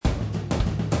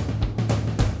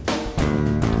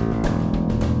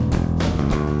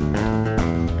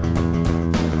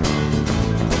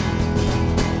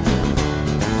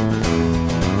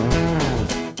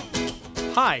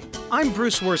I'm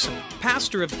Bruce Worson,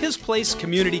 pastor of His Place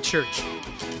Community Church.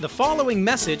 The following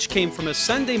message came from a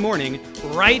Sunday morning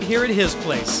right here at His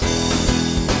Place.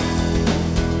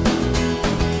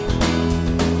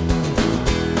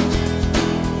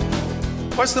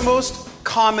 What's the most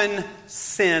common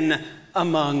sin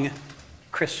among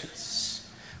Christians?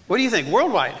 What do you think?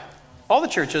 Worldwide, all the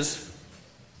churches,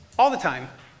 all the time.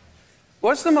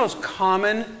 What's the most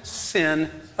common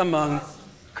sin among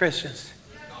Christians?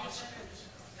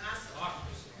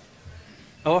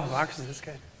 Oh, oxygen is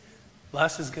good.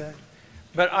 Lust is good.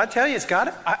 But I tell you, it's got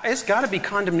to be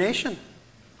condemnation.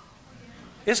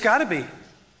 It's got to be.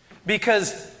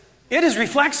 Because it is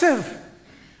reflexive.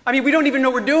 I mean, we don't even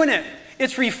know we're doing it.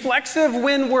 It's reflexive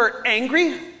when we're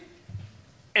angry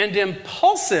and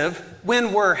impulsive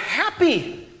when we're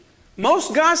happy.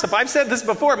 Most gossip, I've said this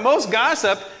before, most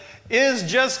gossip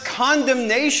is just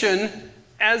condemnation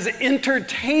as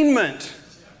entertainment.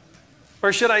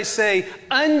 Or should I say,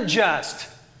 unjust.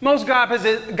 Most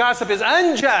gossip is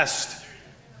unjust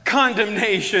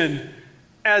condemnation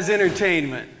as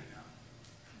entertainment.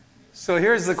 So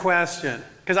here's the question,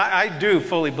 because I do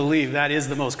fully believe that is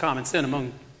the most common sin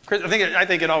among Christians. I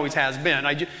think it always has been.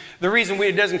 The reason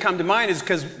it doesn't come to mind is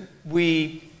because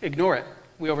we ignore it.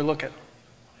 We overlook it.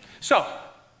 So,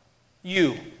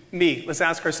 you, me, let's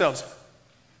ask ourselves,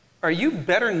 are you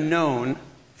better known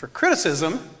for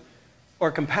criticism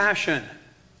or compassion?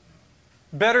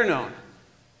 Better known.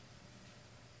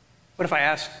 What if I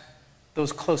asked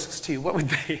those closest to you? What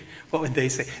would they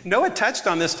say? Noah touched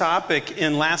on this topic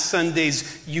in last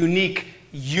Sunday's unique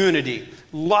unity.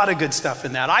 A lot of good stuff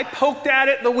in that. I poked at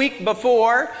it the week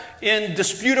before in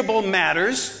disputable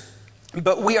matters,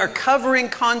 but we are covering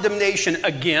condemnation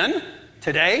again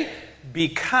today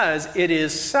because it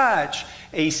is such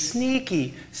a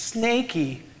sneaky,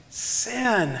 snaky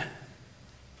sin.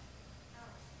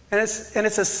 And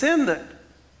it's a sin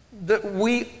that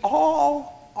we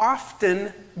all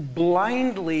often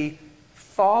blindly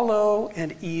follow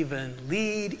and even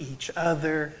lead each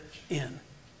other in.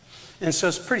 And so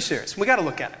it's pretty serious. We got to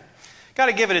look at it. Got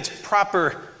to give it its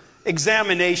proper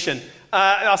examination.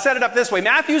 I'll set it up this way.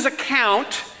 Matthew's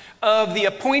account of the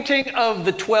appointing of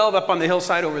the 12 up on the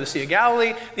hillside over the Sea of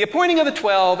Galilee, the appointing of the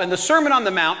 12 and the Sermon on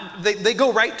the Mount, they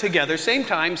go right together, same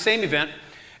time, same event.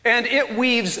 And it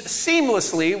weaves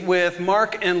seamlessly with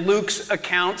Mark and Luke's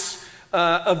accounts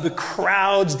of the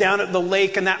crowds down at the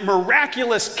lake and that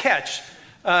miraculous catch.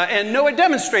 And Noah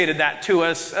demonstrated that to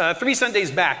us 3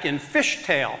 Sundays back in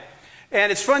Fishtail.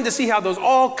 And it's fun to see how those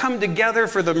all come together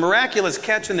for the miraculous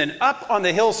catch and then up on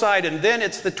the hillside, and then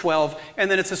it's the 12,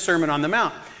 and then it's the Sermon on the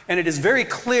Mount. And it is very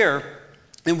clear,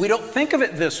 and we don't think of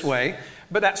it this way,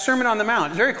 but that Sermon on the Mount,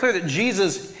 it's very clear that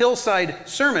Jesus' hillside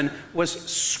sermon was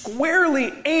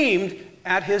squarely aimed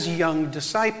at his young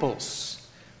disciples.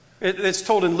 It's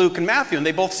told in Luke and Matthew, and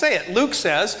they both say it. Luke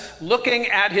says, looking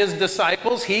at his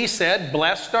disciples, he said,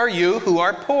 "Blessed are you who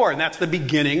are poor." And that's the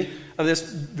beginning of this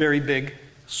very big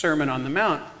Sermon on the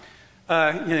Mount.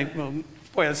 Well,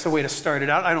 boy, that's the way to start it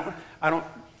out. I don't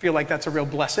feel like that's a real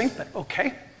blessing, but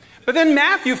okay. But then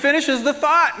Matthew finishes the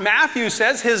thought. Matthew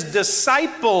says his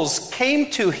disciples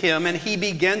came to him and he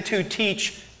began to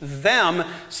teach them,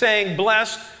 saying,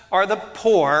 "Blessed are the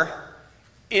poor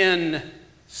in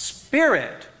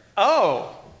spirit."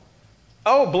 Oh,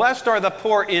 blessed are the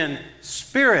poor in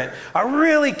spirit. A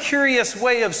really curious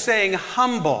way of saying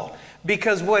humble,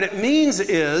 because what it means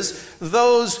is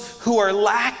those who are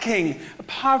lacking,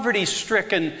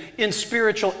 poverty-stricken in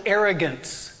spiritual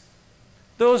arrogance.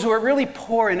 Those who are really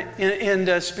poor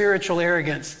in spiritual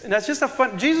arrogance. And that's just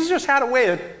Jesus just had a way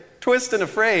of twisting a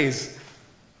phrase.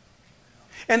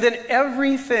 And then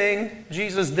everything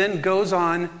Jesus then goes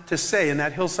on to say in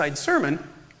that hillside sermon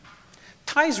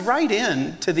ties right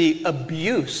in to the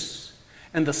abuse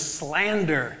and the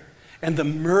slander and the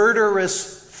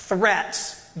murderous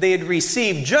threats they had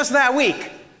received just that week.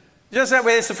 Just that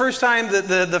way, it's the first time that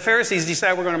the Pharisees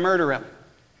decide we're going to murder him.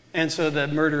 And so the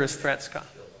murderous threats come.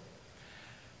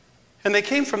 And they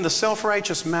came from the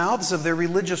self-righteous mouths of their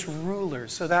religious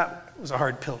rulers. So that was a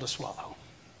hard pill to swallow.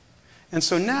 And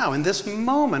so now, in this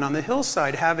moment on the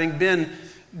hillside, having been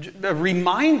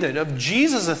reminded of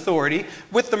Jesus' authority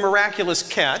with the miraculous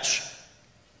catch,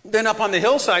 then up on the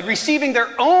hillside, receiving their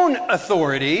own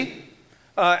authority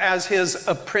as his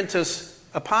apprentice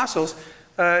apostles,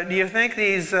 do you think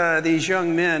these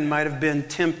young men might have been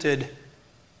tempted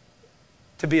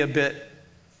to be a bit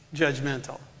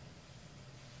judgmental?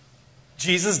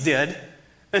 Jesus did.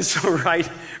 And so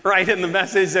right in the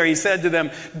message there, he said to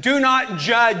them, "Do not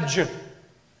judge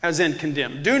as in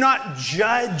condemn. Do not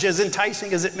judge as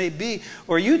enticing as it may be,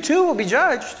 or you too will be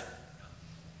judged.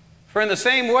 For in the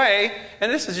same way,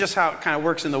 and this is just how it kind of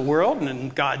works in the world and in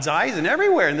God's eyes and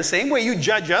everywhere, in the same way you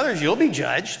judge others, you'll be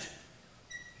judged.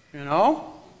 You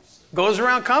know? Goes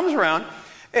around, comes around.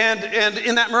 And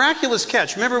in that miraculous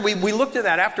catch, remember we looked at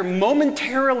that after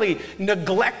momentarily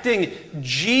neglecting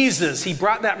Jesus. He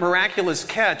brought that miraculous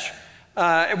catch.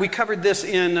 We covered this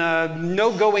in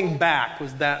No Going Back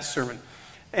was that sermon.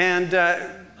 And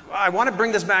I want to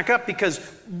bring this back up because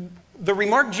the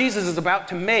remark Jesus is about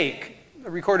to make,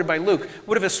 recorded by Luke,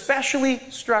 would have especially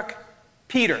struck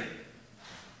Peter,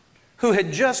 who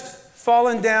had just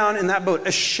fallen down in that boat,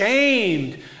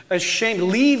 ashamed.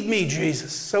 Leave me,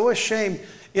 Jesus. So ashamed.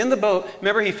 In the boat,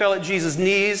 remember he fell at Jesus'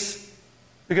 knees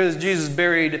because Jesus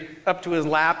buried up to his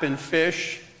lap in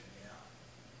fish.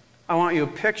 I want you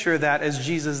to picture that as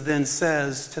Jesus then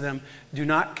says to them, do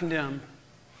not condemn,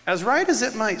 as right as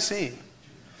it might seem,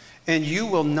 and you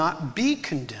will not be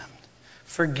condemned.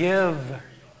 Forgive,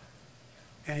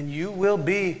 and you will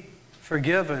be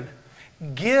forgiven.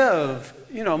 Give,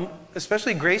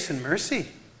 especially grace and mercy,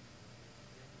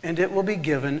 and it will be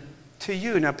given to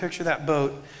you. Now picture that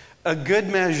boat. A good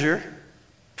measure,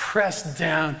 pressed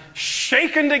down,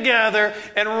 shaken together,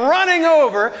 and running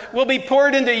over will be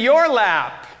poured into your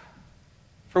lap.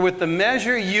 For with the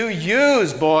measure you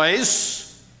use,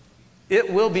 boys,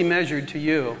 it will be measured to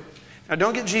you. Now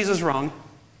don't get Jesus wrong.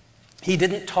 He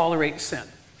didn't tolerate sin.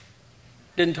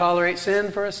 Didn't tolerate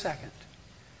sin for a second.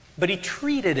 But he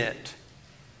treated it.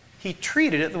 He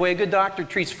treated it the way a good doctor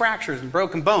treats fractures and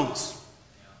broken bones.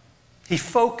 He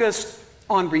focused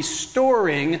on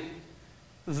restoring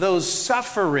those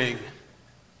suffering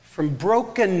from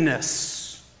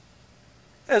brokenness,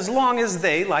 as long as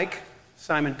they, like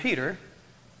Simon Peter,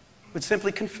 would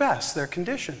simply confess their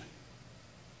condition.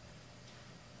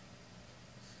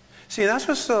 See, that's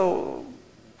what's so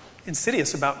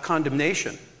insidious about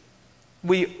condemnation.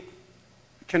 We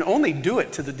can only do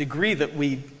it to the degree that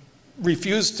we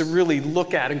refuse to really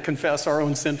look at and confess our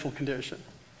own sinful condition.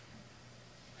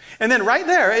 And then right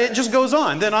there, it just goes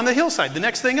on. Then on the hillside, the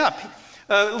next thing up,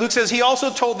 Luke says he also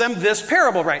told them this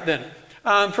parable right then.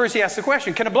 First he asks the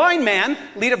question, can a blind man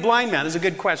lead a blind man? This is a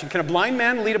good question. Can a blind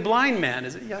man lead a blind man?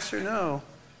 Is it yes or no?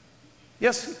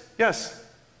 Yes.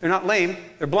 They're not lame,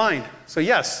 they're blind. So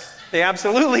yes, they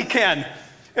absolutely can.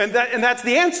 And that's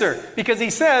the answer. Because he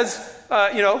says,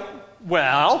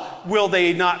 well, will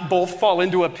they not both fall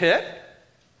into a pit?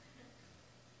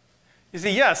 You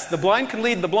see, yes, the blind can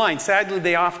lead the blind. Sadly,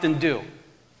 they often do.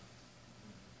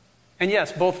 And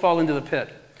yes, both fall into the pit.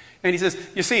 And he says,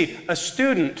 you see, a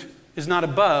student is not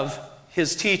above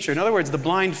his teacher. In other words, the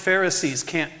blind Pharisees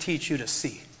can't teach you to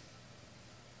see.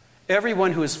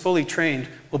 Everyone who is fully trained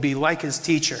will be like his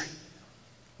teacher,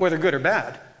 whether good or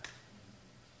bad.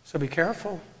 So be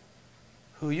careful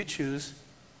who you choose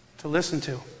to listen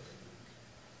to.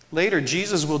 Later,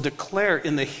 Jesus will declare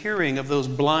in the hearing of those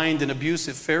blind and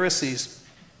abusive Pharisees,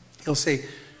 he'll say,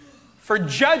 for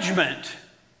judgment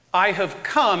I have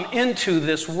come into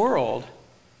this world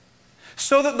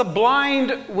so that the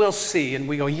blind will see. And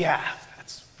we go, yeah,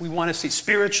 we want to see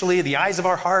spiritually, the eyes of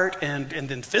our heart, and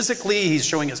then physically, he's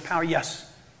showing his power.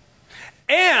 Yes.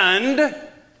 And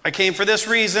I came for this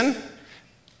reason,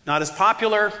 not as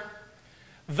popular.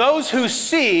 Those who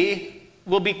see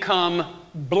will become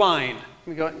blind.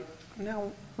 We go,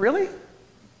 now, really?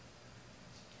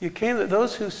 You came that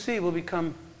those who see will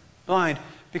become blind.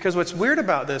 Because what's weird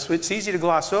about this, it's easy to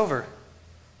gloss over.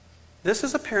 This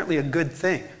is apparently a good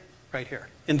thing right here,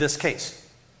 in this case.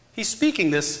 He's speaking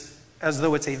this as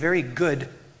though it's a very good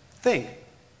thing.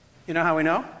 You know how we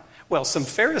know? Well, some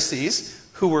Pharisees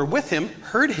who were with him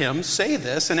heard him say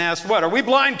this and asked, what, are we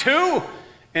blind too?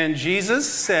 And Jesus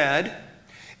said,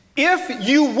 if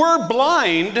you were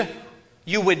blind,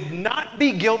 you would not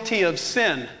be guilty of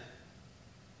sin.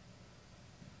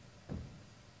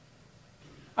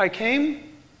 I came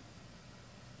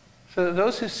so that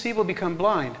those who see will become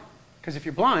blind. Because if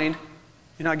you're blind,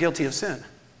 you're not guilty of sin.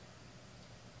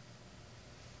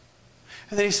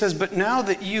 And then he says, but now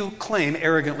that you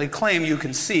arrogantly claim you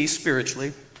can see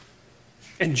spiritually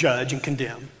and judge and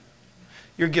condemn,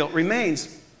 your guilt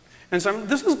remains. And so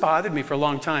this has bothered me for a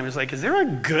long time. It's like, is there a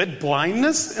good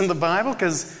blindness in the Bible?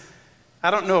 Because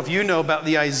I don't know if you know about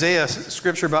the Isaiah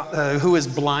scripture about who is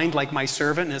blind like my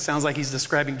servant, and it sounds like he's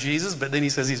describing Jesus, but then he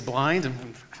says he's blind,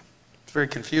 and it's very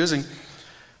confusing.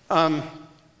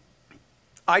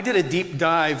 I did a deep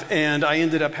dive, and I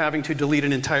ended up having to delete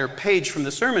an entire page from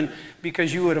the sermon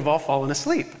because you would have all fallen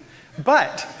asleep.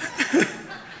 But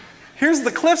here's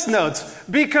the Cliff's Notes,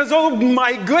 because, oh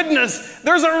my goodness,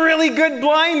 there's a really good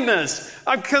blindness.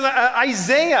 Because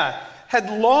Isaiah had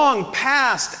long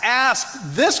past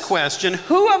asked this question,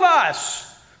 who of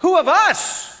us Who of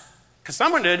us, because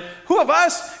someone did, who of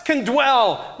us can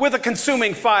dwell with a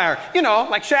consuming fire? You know,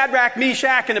 like Shadrach,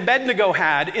 Meshach, and Abednego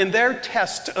had in their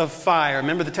test of fire.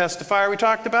 Remember the test of fire we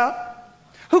talked about?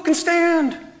 Who can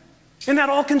stand in that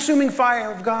all-consuming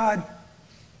fire of God?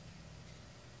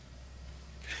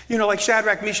 You know, like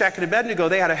Shadrach, Meshach, and Abednego,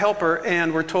 they had a helper,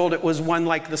 and we're told it was one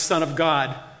like the Son of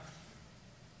God.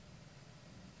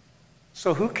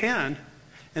 So who can?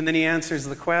 And then he answers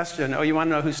the question, oh, you want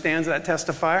to know who stands at that test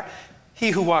of fire?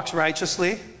 He who walks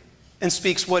righteously and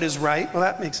speaks what is right. Well,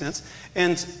 that makes sense.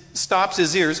 And stops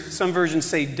his ears. Some versions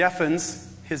say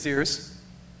deafens his ears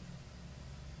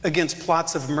against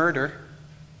plots of murder.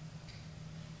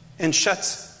 And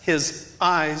shuts his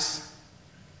eyes,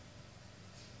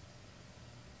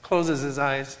 closes his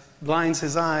eyes, blinds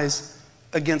his eyes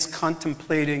against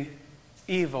contemplating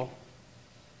evil.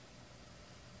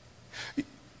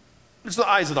 It's the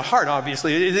eyes of the heart,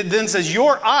 obviously. It then says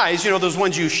your eyes, you know, those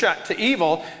ones you shut to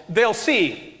evil, they'll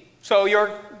see. So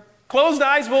your closed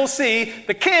eyes will see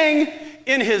the king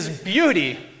in his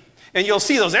beauty. And you'll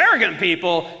see those arrogant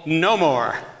people no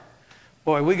more.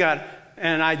 Boy,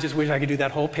 and I just wish I could do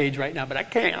that whole page right now, but I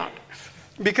can't.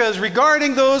 Because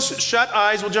regarding those shut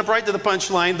eyes, we'll jump right to the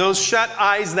punchline, those shut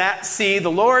eyes that see, the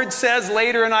Lord says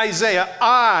later in Isaiah,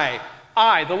 I,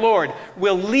 the Lord,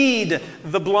 will lead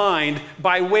the blind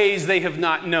by ways they have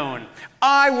not known.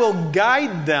 I will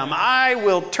guide them. I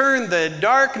will turn the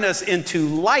darkness into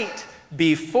light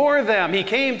before them. He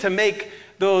came to make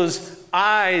those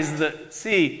eyes that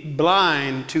see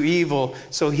blind to evil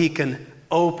so he can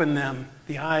open them,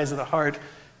 the eyes of the heart,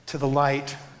 to the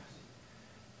light.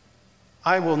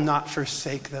 I will not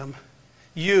forsake them.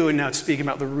 You, and now it's speaking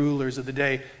about the rulers of the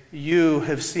day, you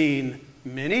have seen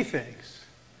many things,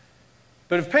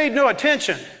 but have paid no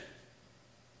attention.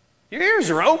 Your ears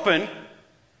are open,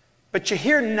 but you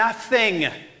hear nothing.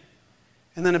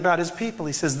 And then about his people,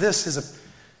 he says, this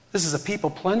is a people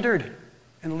plundered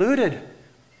and looted,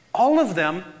 all of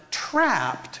them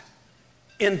trapped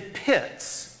in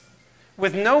pits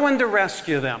with no one to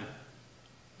rescue them.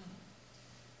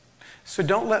 So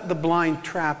don't let the blind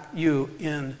trap you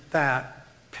in that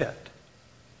pit.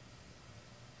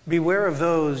 Beware of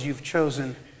those you've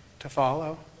chosen to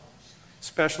follow,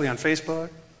 especially on Facebook.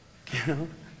 You know,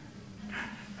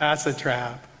 that's a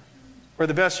trap. Where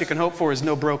the best you can hope for is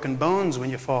no broken bones when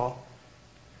you fall.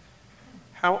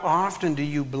 How often do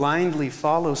you blindly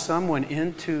follow someone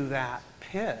into that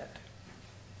pit?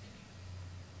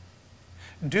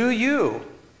 Do you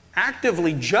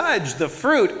actively judge the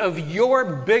fruit of your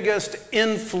biggest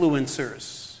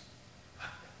influencers?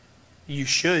 You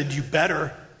should, you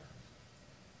better.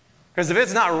 Because if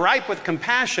it's not ripe with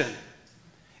compassion,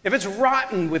 if it's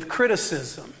rotten with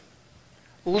criticism,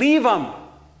 leave them,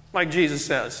 like Jesus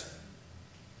says.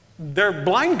 They're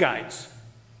blind guides.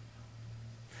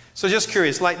 So just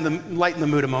curious, lighten the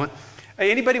mood a moment.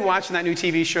 Anybody watching that new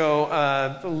TV show,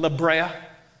 La Brea?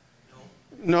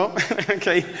 No?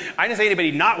 Okay. I didn't say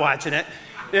anybody not watching it.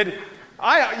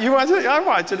 You watch it? I'm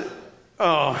watching it.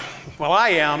 Oh, well, I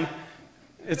am.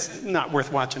 It's not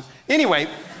worth watching. Anyway.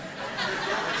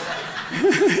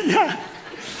 Yeah.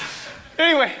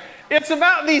 Anyway, it's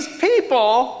about these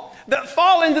people that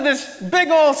fall into this big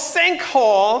old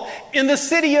sinkhole in the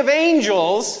city of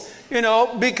angels, you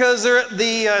know, because they're at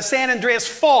the San Andreas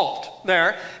Fault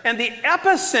there. And the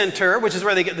epicenter, which is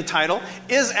where they get the title,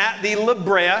 is at the La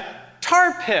Brea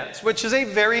tar pits, which is a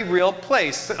very real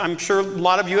place. I'm sure a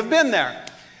lot of you have been there.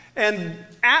 And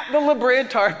at the La Brea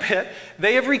tar pit,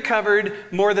 they have recovered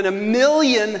more than 1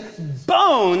 million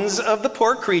bones of the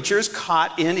poor creatures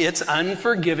caught in its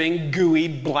unforgiving, gooey,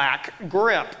 black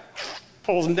grip.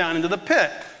 Pulls them down into the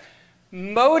pit.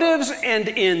 Motives and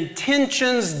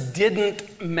intentions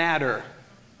didn't matter.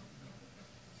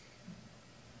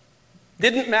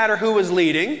 Didn't matter who was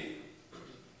leading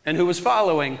and who was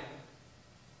following.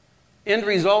 End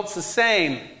result's the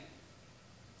same.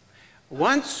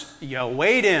 Once you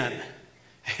wade in,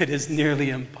 it is nearly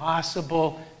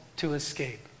impossible to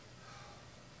escape.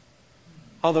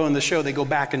 Although in the show they go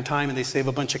back in time and they save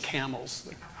a bunch of camels.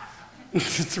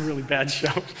 It's a really bad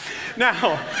show.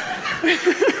 Now,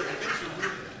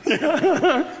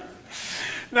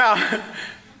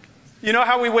 you know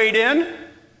how we wade in?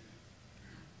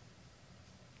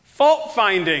 Fault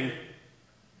finding,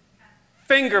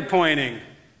 finger pointing.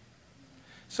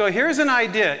 So here's an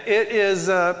idea. It is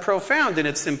profound in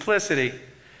its simplicity.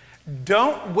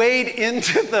 Don't wade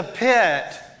into the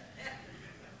pit.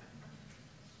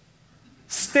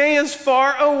 Stay as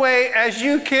far away as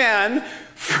you can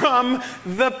from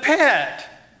the pit.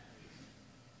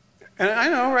 And I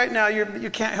know right now you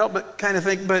can't help but kind of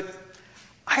think, but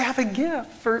I have a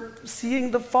gift for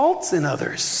seeing the faults in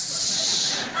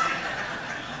others.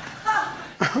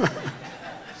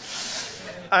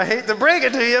 I hate to break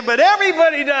it to you, but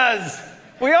everybody does.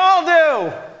 We all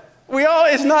do.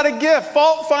 It's not a gift.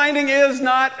 Fault finding is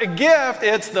not a gift.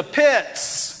 It's the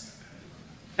pits.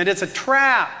 And it's a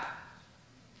trap.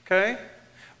 Okay?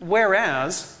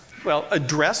 Whereas,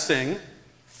 addressing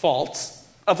faults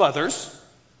of others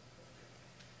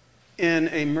in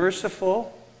a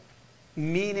merciful,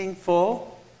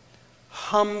 meaningful,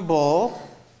 humble,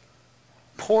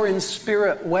 poor in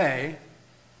spirit way,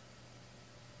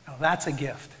 that's a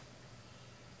gift.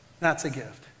 That's a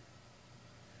gift.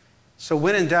 So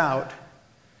when in doubt,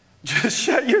 just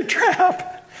shut your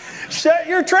trap. Shut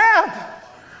your trap.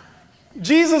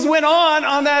 Jesus went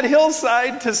on that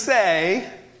hillside to say,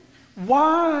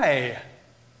 why?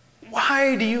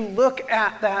 Why do you look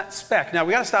at that speck? Now,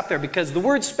 we got to stop there because the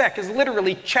word speck is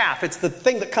literally chaff. It's the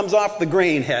thing that comes off the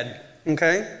grain head,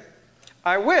 okay?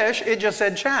 I wish it just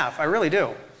said chaff. I really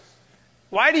do.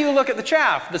 Why do you look at the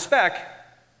chaff, the speck,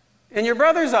 in your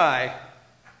brother's eye?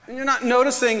 And you're not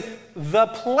noticing the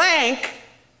plank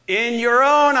in your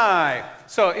own eye.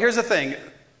 So here's the thing.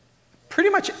 Pretty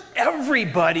much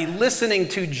everybody listening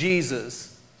to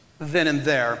Jesus then and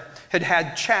there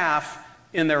had chaff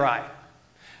in their eye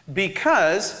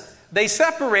because they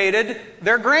separated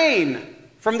their grain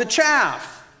from the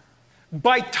chaff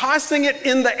by tossing it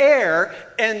in the air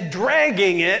and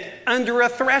dragging it under a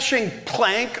threshing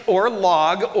plank or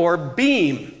log or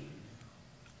beam.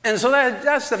 And so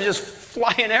that stuff is just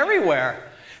flying everywhere.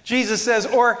 Jesus says,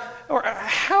 or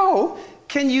how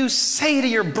can you say to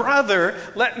your brother,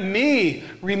 let me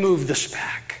remove the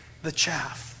speck, the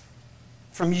chaff,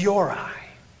 from your eye?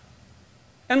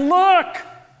 And look,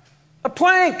 a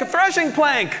plank, a threshing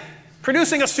plank,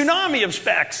 producing a tsunami of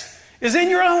specks, is in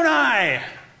your own eye.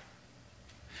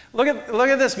 Look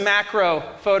at this macro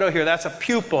photo here. That's a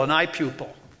pupil, an eye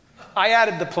pupil. I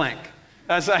added the plank.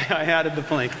 I added the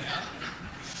plank.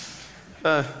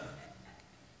 Doesn't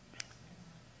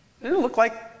it look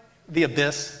like the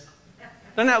abyss?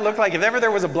 Doesn't that look like, if ever there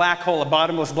was a black hole, a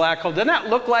bottomless black hole, doesn't that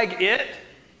look like it?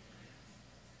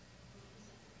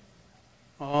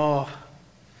 Oh,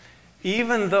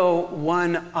 even though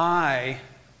one eye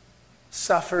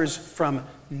suffers from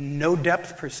no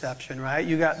depth perception, right?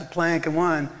 You got the plank in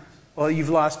one, well, you've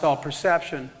lost all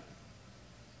perception.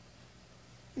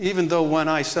 Even though one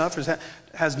eye suffers,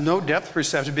 has no depth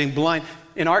perception, being blind,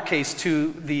 in our case,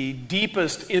 to the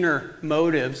deepest inner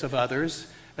motives of others,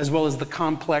 as well as the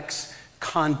complex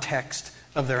context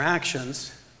of their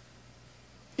actions,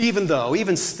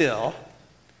 even still,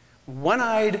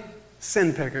 one-eyed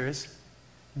sin pickers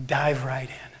dive right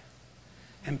in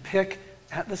and pick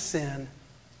at the sin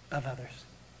of others.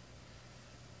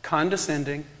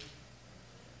 Condescending,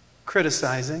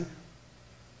 criticizing,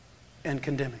 and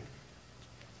condemning.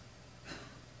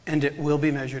 And it will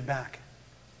be measured back.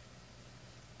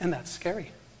 And that's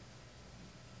scary.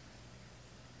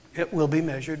 It will be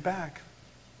measured back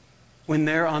when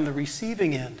they're on the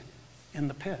receiving end in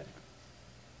the pit.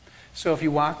 So if you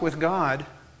walk with God,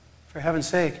 for heaven's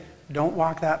sake, don't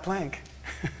walk that plank.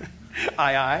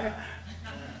 Aye, aye.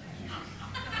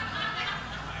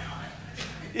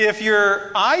 If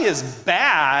your eye is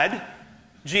bad,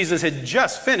 Jesus had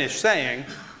just finished saying,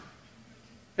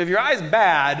 if your eye is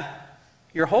bad,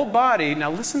 your whole body, now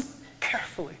listen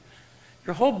carefully,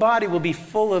 your whole body will be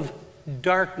full of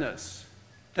darkness.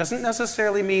 Doesn't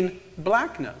necessarily mean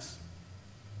blackness.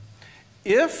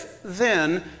 If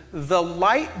then the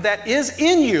light that is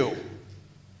in you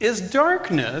is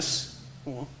darkness,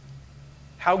 well,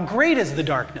 how great is the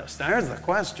darkness? There's the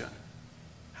question.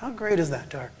 How great is that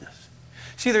darkness?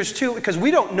 See, there's two, because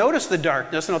we don't notice the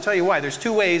darkness, and I'll tell you why. There's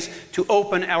two ways to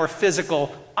open our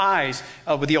physical eyes.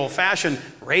 With the old-fashioned,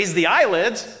 raise the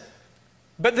eyelids,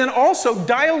 but then also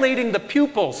dilating the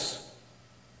pupils.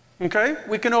 Okay?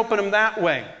 We can open them that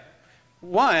way.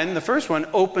 The first one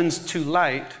opens to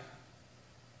light,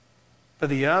 but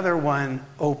the other one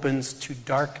opens to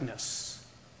darkness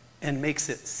and makes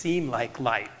it seem like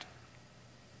light.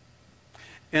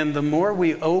 And the more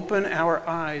we open our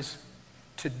eyes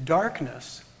to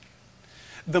darkness,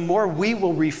 the more we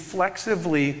will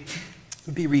reflexively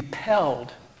be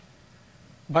repelled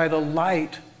by the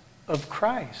light of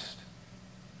Christ,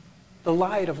 the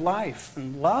light of life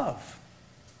and love.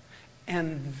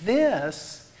 And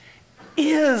this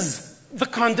is the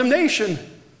condemnation.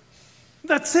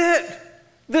 That's it.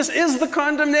 This is the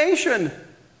condemnation.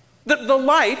 That the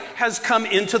light has come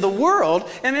into the world,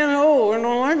 and then, I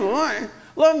don't like the light.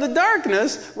 Love the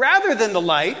darkness rather than the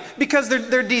light, because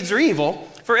their deeds are evil.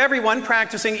 For everyone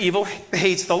practicing evil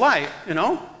hates the light,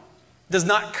 does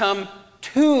not come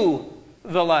to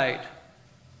the light.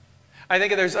 I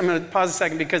think I'm going to pause a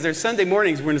second because there's Sunday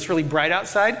mornings when it's really bright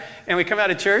outside and we come out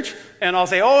of church and I'll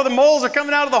say, oh, the moles are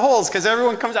coming out of the holes because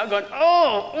everyone comes out going,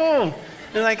 oh.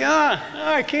 And like,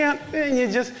 I can't.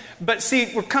 And but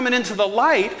see, we're coming into the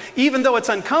light even though it's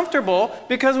uncomfortable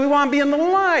because we want to be in the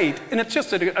light. And it's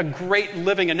just a great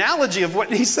living analogy of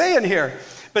what he's saying here.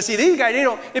 But see, these guys,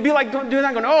 it'd be like doing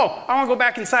that going, oh, I want to go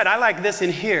back inside. I like this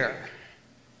in here.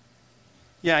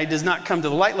 Yeah, he does not come to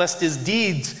the light lest his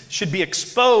deeds should be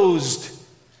exposed.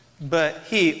 But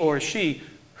he or she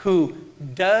who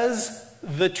does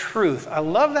the truth. I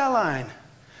love that line.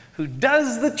 Who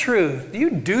does the truth. Do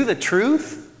you do the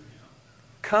truth?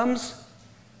 Comes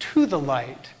to the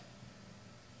light.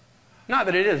 Not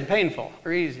that it isn't painful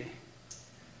or easy.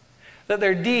 That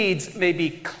their deeds may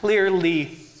be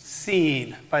clearly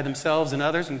seen by themselves and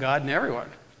others and God and everyone.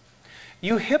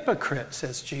 You hypocrite,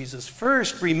 says Jesus,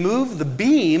 first remove the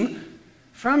beam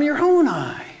from your own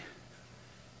eye.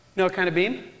 You know what kind of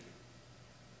beam?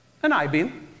 An eye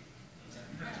beam.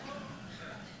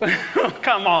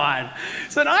 Come on.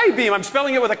 It's an eye beam. I'm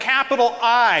spelling it with a capital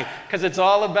I because it's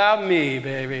all about me,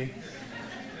 baby.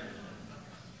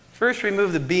 First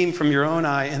remove the beam from your own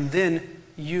eye and then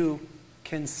you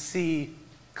can see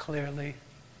clearly.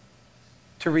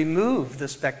 To remove the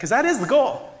speck, because that is the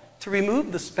goal, to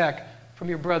remove the speck from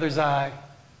your brother's eye.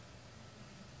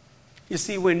 You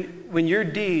see, when your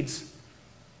deeds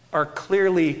are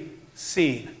clearly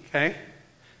seen, okay,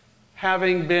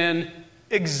 having been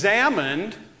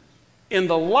examined in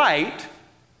the light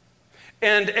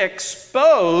and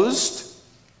exposed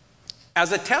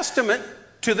as a testament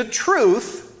to the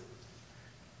truth,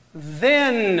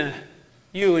 then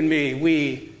you and me,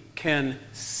 we can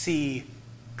see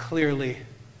clearly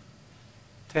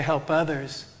to help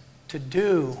others to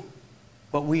do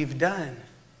what we've done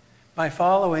by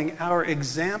following our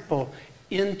example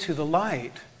into the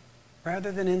light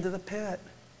rather than into the pit.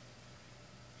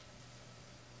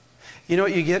 You know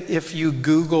what you get if you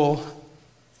Google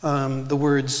the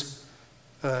words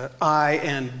eye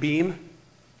and beam?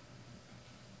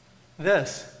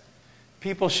 This.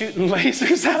 People shooting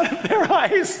lasers out of their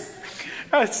eyes.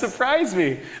 That surprised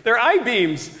me. They're eye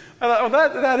beams. I thought,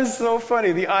 oh, that is so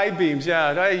funny. The eye beams.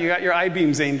 Yeah, you got your eye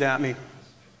beams aimed at me.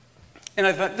 And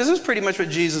I thought, this is pretty much what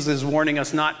Jesus is warning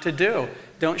us not to do.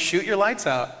 Don't shoot your lights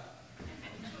out.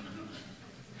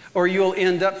 Or you'll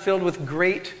end up filled with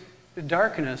great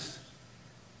darkness.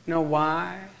 You know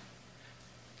why?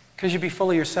 Because you'll be full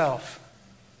of yourself.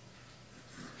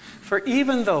 For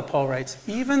even though, Paul writes,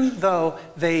 even though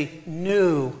they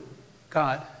knew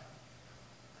God,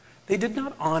 they did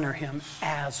not honor him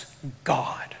as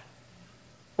God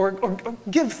or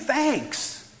give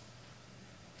thanks.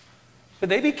 But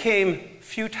they became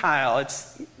futile.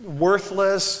 It's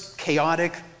worthless,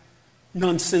 chaotic,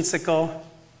 nonsensical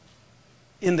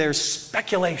in their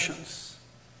speculations.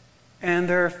 And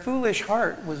their foolish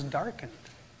heart was darkened.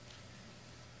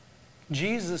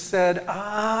 Jesus said,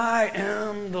 I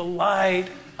am the light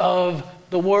of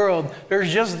the world.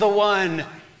 There's just the one.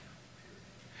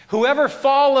 Whoever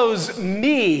follows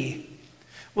me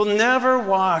will never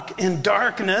walk in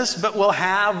darkness, but will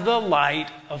have the light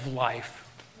of life.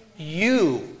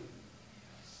 You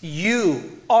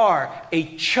are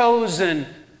a chosen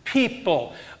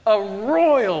people, a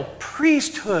royal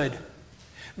priesthood,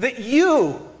 that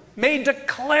you may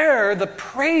declare the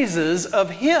praises of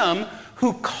him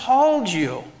who called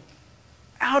you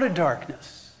out of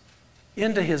darkness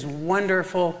into his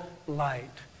wonderful light.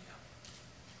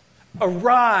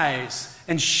 Arise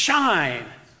and shine.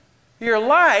 Your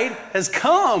light has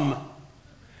come.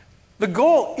 The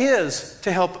goal is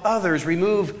to help others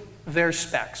remove their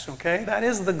specks, okay? That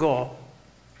is the goal.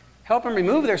 Help them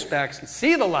remove their specks and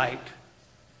see the light.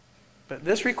 But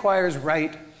this requires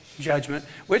right judgment,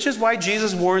 which is why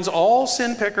Jesus warns all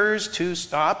sin pickers to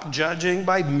stop judging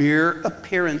by mere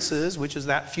appearances, which is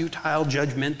that futile,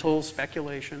 judgmental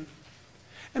speculation,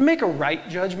 and make a right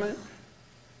judgment,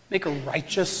 make a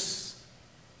righteous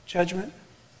judgment.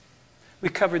 We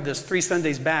covered this 3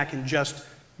 Sundays back in just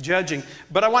judging,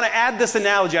 but I want to add this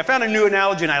analogy. I found a new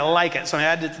analogy and I like it, so I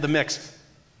added it to the mix.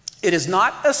 It is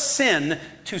not a sin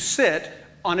to sit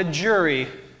on a jury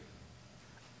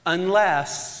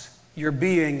unless you're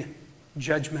being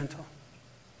judgmental.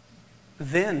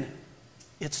 Then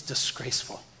it's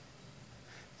disgraceful.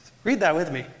 Read that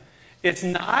with me. It's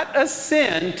not a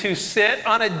sin to sit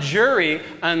on a jury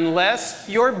unless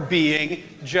you're being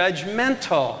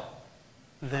judgmental.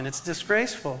 Then it's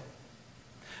disgraceful.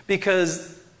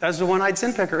 Because that's the one-eyed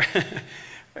sin picker.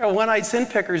 One-eyed sin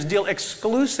pickers deal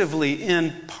exclusively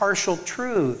in partial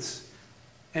truths.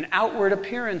 and outward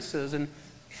appearances and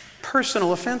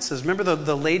personal offenses. Remember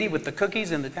the lady with the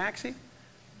cookies in the taxi?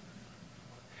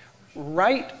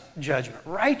 Right judgment,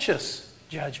 righteous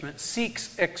judgment,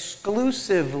 seeks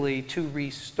exclusively to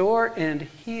restore and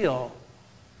heal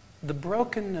the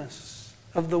brokenness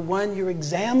of the one you're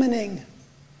examining.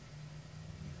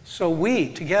 So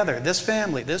we together, this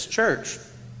family, this church,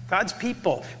 God's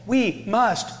people, we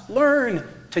must learn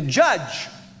to judge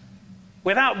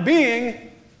without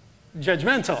being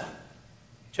judgmental.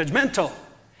 Judgmental,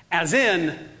 as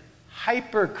in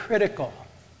hypercritical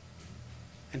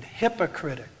and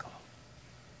hypocritical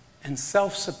and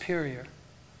self-superior.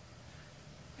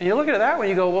 And you look at it that way and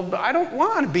you go, well, I don't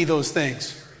want to be those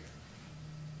things.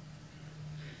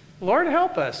 Lord,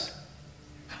 help us.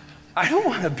 I don't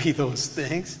want to be those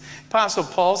things. Apostle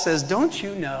Paul says, don't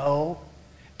you know?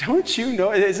 Don't you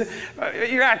know?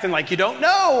 You're acting like you don't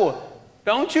know.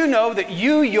 Don't you know that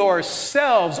you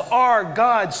yourselves are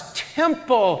God's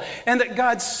temple and that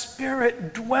God's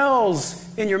Spirit dwells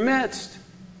in your midst?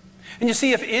 And you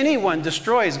see, if anyone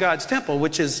destroys God's temple,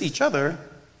 which is each other,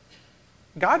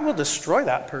 God will destroy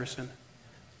that person.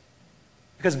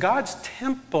 Because God's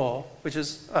temple, which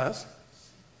is us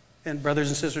and brothers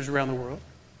and sisters around the world,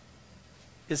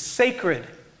 is sacred.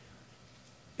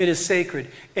 It is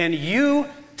sacred. And you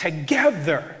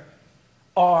together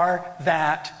are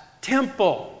that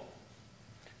temple.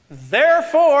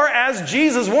 Therefore, as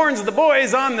Jesus warns the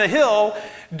boys on the hill,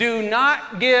 do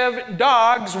not give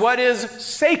dogs what is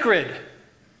sacred.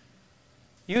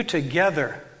 You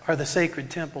together are the sacred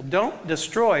temple. Don't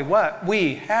destroy what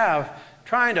we have,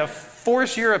 trying to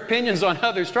force your opinions on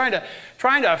others, trying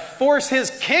to force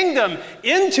his kingdom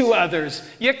into others.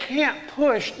 You can't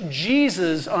push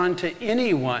Jesus onto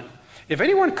anyone. If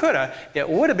anyone could have, it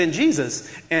would have been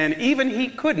Jesus. And even he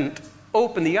couldn't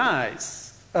open the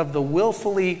eyes of the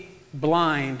willfully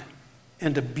blind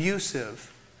and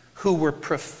abusive who were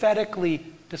prophetically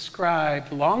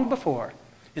described long before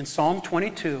in Psalm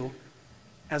 22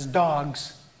 as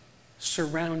dogs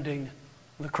surrounding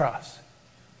the cross.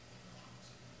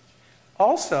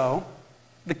 Also,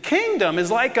 the kingdom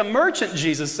is like a merchant,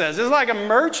 Jesus says. It's like a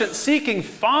merchant seeking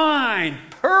fine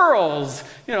pearls,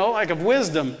 like of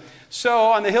wisdom. So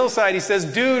on the hillside, he says,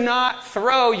 do not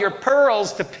throw your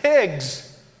pearls to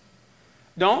pigs.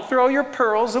 Don't throw your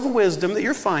pearls of wisdom that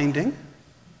you're finding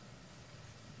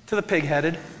to the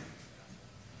pig-headed.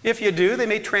 If you do, they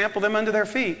may trample them under their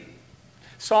feet.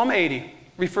 Psalm 80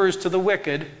 refers to the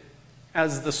wicked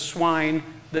as the swine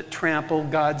that trample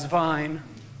God's vine.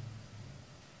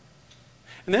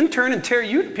 And then turn and tear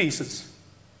you to pieces.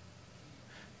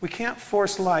 We can't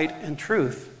force light and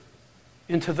truth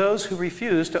into those who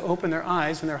refuse to open their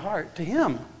eyes and their heart to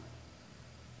him.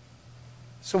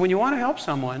 So when you want to help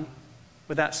someone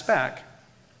with that speck,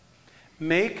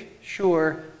 make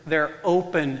sure they're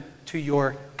open to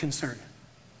your concern.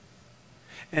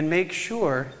 And make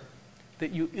sure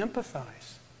that you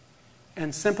empathize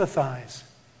and sympathize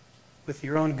with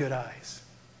your own good eyes.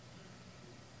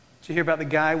 Did you hear about the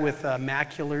guy with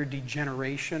macular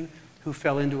degeneration who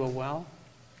fell into a well?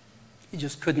 He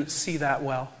just couldn't see that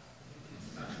well.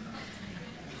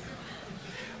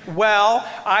 Well,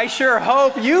 I sure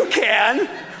hope you can.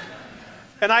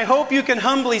 And I hope you can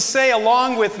humbly say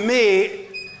along with me,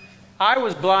 I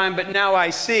was blind, but now I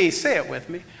see. Say it with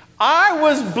me. I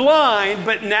was blind,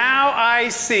 but now I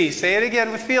see. Say it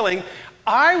again with feeling.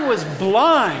 I was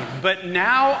blind, but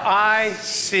now I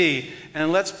see.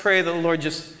 And let's pray that the Lord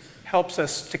just helps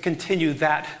us to continue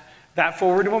that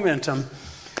forward momentum.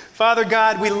 Father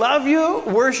God, we love you,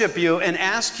 worship you, and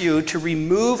ask you to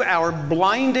remove our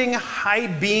blinding high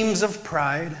beams of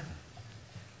pride.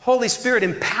 Holy Spirit,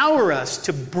 empower us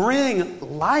to bring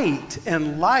light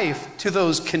and life to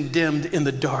those condemned in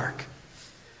the dark.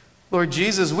 Lord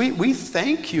Jesus, we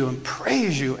thank you and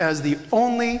praise you as the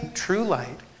only true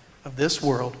light of this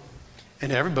world.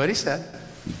 And everybody said,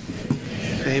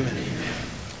 Amen.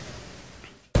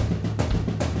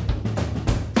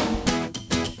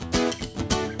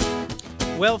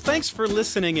 Well, thanks for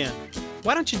listening in.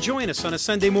 Why don't you join us on a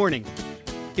Sunday morning?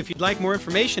 If you'd like more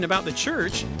information about the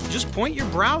church, just point your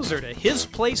browser to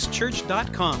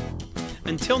hisplacechurch.com.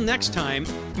 Until next time,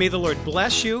 may the Lord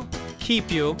bless you,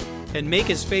 keep you, and make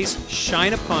his face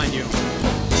shine upon you.